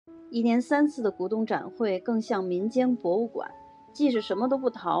1年3次的古董展会更像民间博物馆，即使什么都不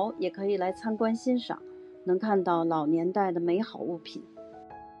淘，也可以来参观欣赏，能看到老年代的美好物品。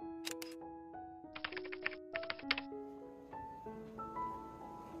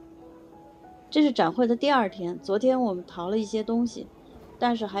这是展会的第2天，昨天我们淘了一些东西，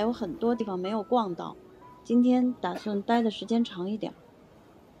但是还有很多地方没有逛到，今天打算待的时间长一点。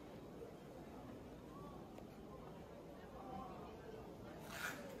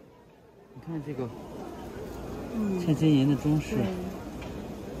你看这个千金银的装饰，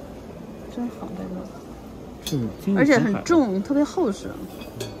真好，这个是，而且很重，特别厚实，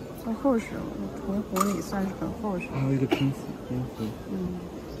很厚实，铜壶里算是很厚实。还有一个拼壶，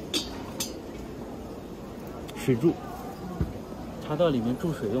水柱，茶道里面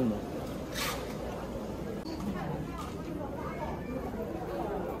注水用的。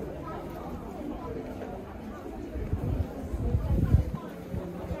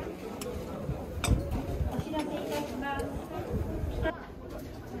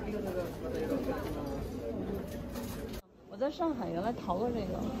我在上海原来淘过这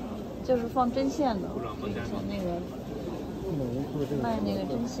个，就是放针线的，那个卖那个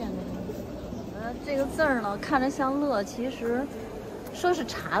针线的。这个字儿呢，看着像乐，其实说是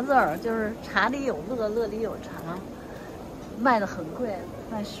茶字儿，就是茶里有乐，乐里有茶，卖的很贵，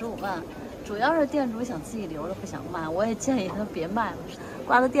卖15万。主要是店主想自己留着，不想卖，我也建议他别卖了。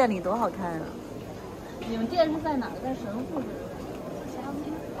挂到店里多好看啊！你们店是在哪儿？在神户是？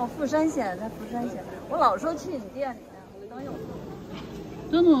哦，富山县，在富山县。我老说去你店里呢，当有。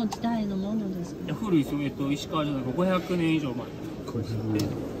どの時代のものですか？古いですよ。石川じゃないか500年以上前。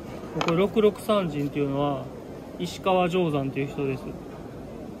これ663人っていうのは石川定山っていう人です。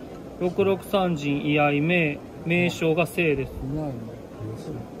663人居合名称が姓です。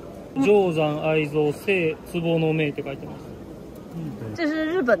定山愛蔵姓壺の名って書いてます。这是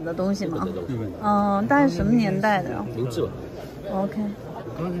日本的东西吗？日本的。嗯，大概什么年代的？明治吧。OK。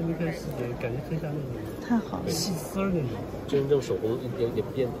刚才没开始感觉特像那种太好了，细丝儿那种，真正手工一点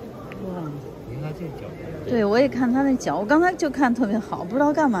编的。哇！你看他这脚。对，我也看他那脚，我刚才就看特别好，不知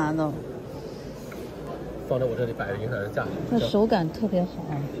道干嘛的。放在我这里摆着影响人价值。它手感特别好，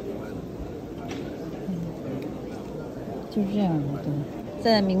就是这样的。对，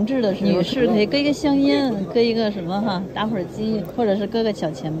在明治的时候，女士可以搁一个香烟，搁一个什么哈打火机，或者是搁个小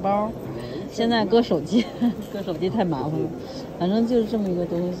钱包。现在搁手机，搁手机太麻烦了。反正就是这么一个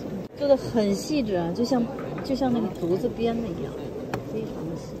东西，做的很细致啊，就像那个竹子编的一样，非常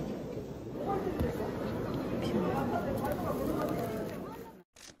的细致。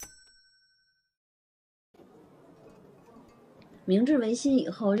明治维新以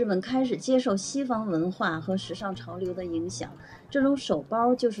后，日本开始接受西方文化和时尚潮流的影响，这种手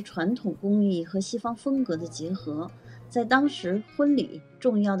包就是传统工艺和西方风格的结合。在当时，婚礼、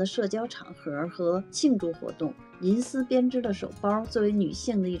重要的社交场合和庆祝活动，银丝编织的手包作为女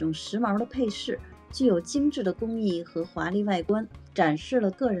性的一种时髦的配饰，具有精致的工艺和华丽外观，展示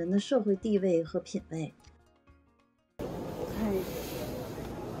了个人的社会地位和品味。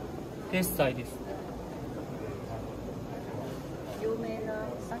決済です。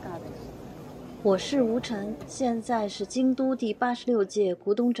我是吴晨，现在是京都第86届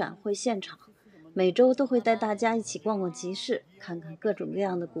古董展会现场。每周都会带大家一起逛逛集市，看看各种各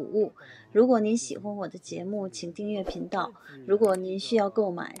样的古物。如果您喜欢我的节目，请订阅频道。如果您需要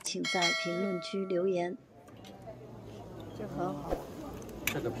购买，请在评论区留言。这很好。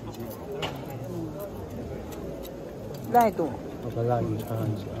这个皮筋。ライト。我把蜡烛插上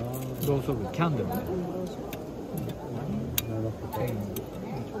去啊。ろうそくキャンドル。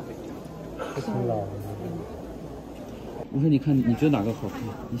这挺老的。我说你看，你觉得哪个好看？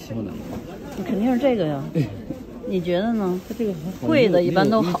你喜欢哪个？你肯定是这个呀。你觉得呢？它这个还好，贵的一般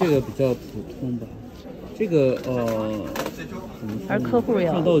都好。这个比较普通吧。这个还是客户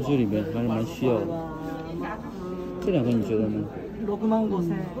要。看道具里面还是蛮需要的。这两个你觉得呢？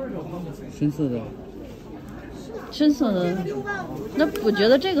深色的。深色的，那我觉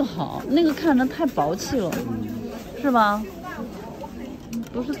得这个好，那个看着太薄气了，是吧？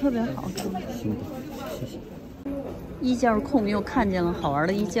不是特别好看。行吧，谢谢。衣架控又看见了好玩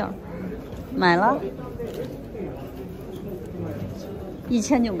的衣架，买了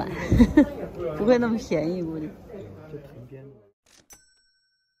，1000就买，不会那么便宜估计。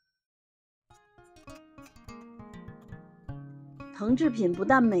藤制品不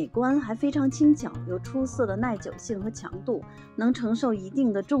但美观，还非常轻巧，有出色的耐久性和强度，能承受一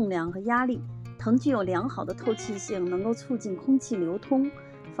定的重量和压力。藤具有良好的透气性，能够促进空气流通，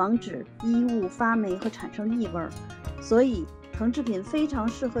防止衣物发霉和产生异味，所以藤制品非常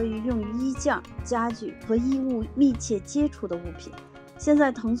适合于用于衣架、家具和衣物密切接触的物品。现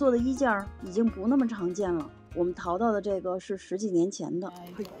在藤做的衣件已经不那么常见了。我们淘到的这个是10几年前的。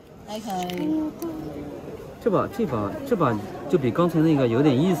这把就比刚才那个有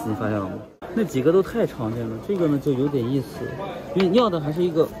点意思，你发现了吗？那几个都太常见了，这个呢就有点意思，因为你要的还是一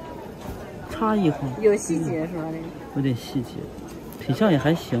个差异化，有细节是吧？这个有点细节，品相也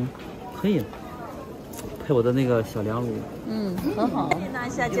还行，可以配我的那个小凉炉。嗯，很好。那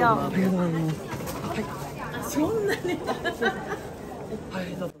下轿。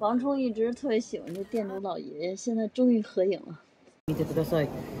王冲一直特别喜欢这店主老爷爷，现在终于合影了。見てください。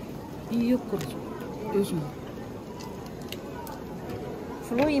いいよこれ。よいしょ。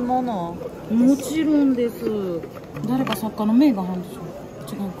古いもの。もちろんです。誰か作家の名があるんでしょ。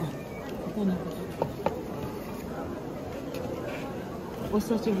違うか。ここに。お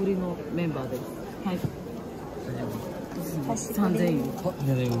久しぶりのメンバーです。はい。3000円。好，あり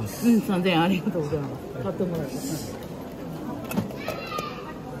がとうございます。3000円ありがとうございます。買ってもらって。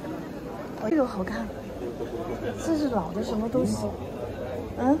这个好看，这是老的什么东西？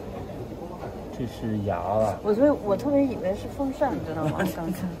嗯，这是牙吧？我特别以为是风扇，你知道吗？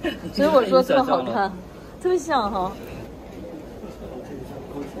刚才，所以我说特好看，特别像哈。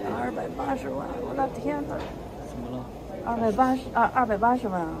280万，我的天哪！怎么了280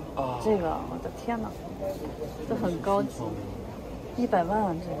万啊！这个，我的天哪，这很高级，100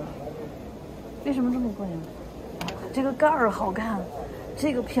万这个，为什么这么贵啊？这个盖儿好看。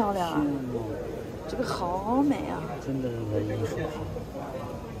这个漂亮啊，这个好美啊！真的是个艺术品。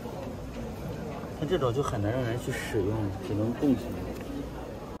它这种就很难让人去使用，只能共享。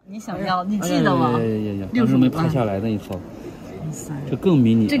你想要？你记得吗？当时没拍下来那一套，这更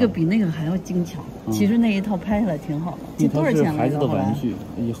迷你。这个比那个还要精巧。其实那一套拍下来挺好的。这多少钱来着？孩子的玩具，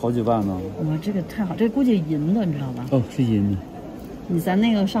好几万呢。哇，这个太好，这估计银的，你知道吧？哦，是银的。咱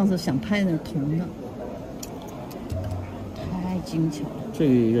那个上次想拍的铜的，太精巧了。这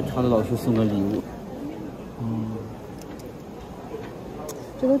个也是他的老师送的礼物。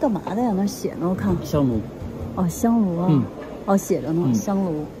这都干嘛的呀？那写呢？我看香炉。哦，香炉啊。哦，写着呢，香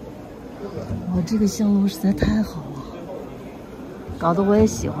炉。哇，这个香炉实在太好了，搞得我也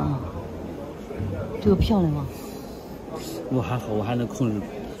喜欢。这个漂亮吗？我还好，我还能控制。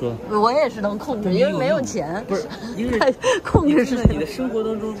我也是能控制，因为没有钱。不是，因为控制是你的生活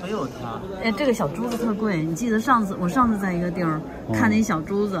当中没有它。哎，这个小珠子特贵，你记得我上次在一个地儿看那小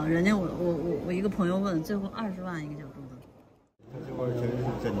珠子，人家我一个朋友问，最后20万一个小珠子。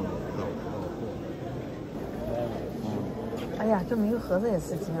哎呀，这么一个盒子也4000，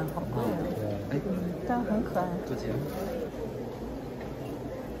好贵啊！但是很可爱。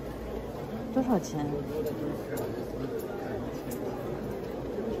多少钱？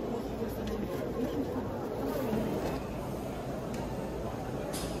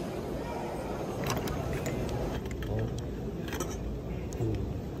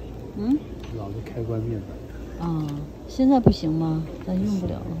老的开关面板。啊，现在不行吗？咱用不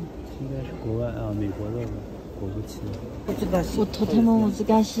了了。应该是国外啊，美国的果不其。我とても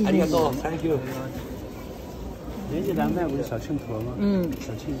難しいです。Thank you。人家咱卖不是小秤砣吗？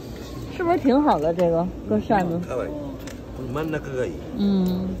小秤。是不是挺好的？这个搁扇子。真ん中がいい。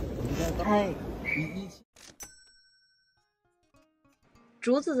哎。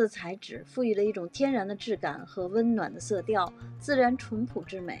竹子的材质赋予了一种天然的质感和温暖的色调，自然淳朴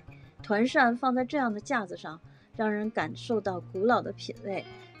之美。团扇放在这样的架子上，让人感受到古老的品味。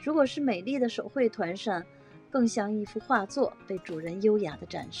如果是美丽的手绘团扇，更像一幅画作，被主人优雅地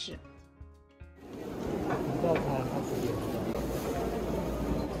展示。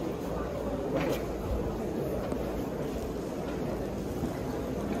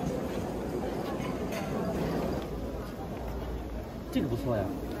这个不错呀，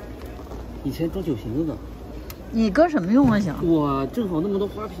以前装酒瓶子的。你搁什么用啊？想哇，正好那么多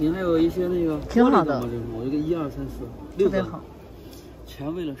花瓶，还有一些那个挺好的。我一个1、2、3、4，特别好，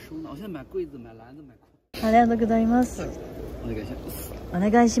全为了收纳。我现在买柜子、买篮子、买裤。ありがとうございます。お願いします。お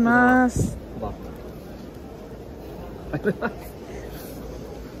願いします。好吧。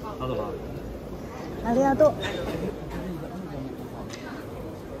好了吧。ありがとう。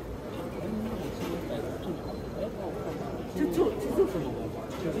这就是什么？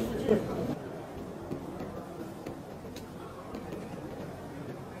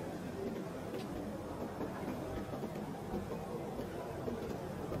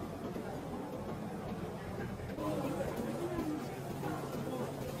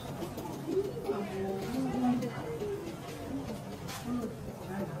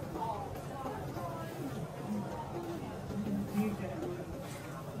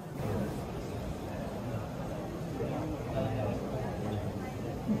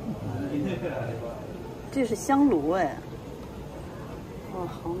这是香炉哎，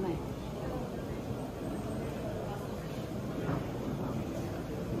好美。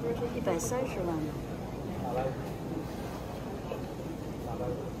这是130万吗？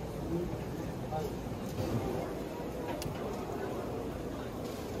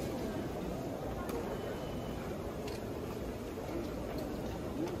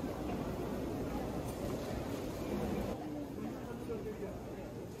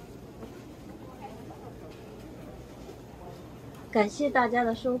感谢大家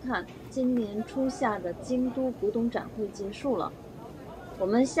的收看，今年初夏的京都古董展会结束了，我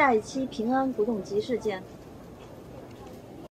们下一期平安古董集市见。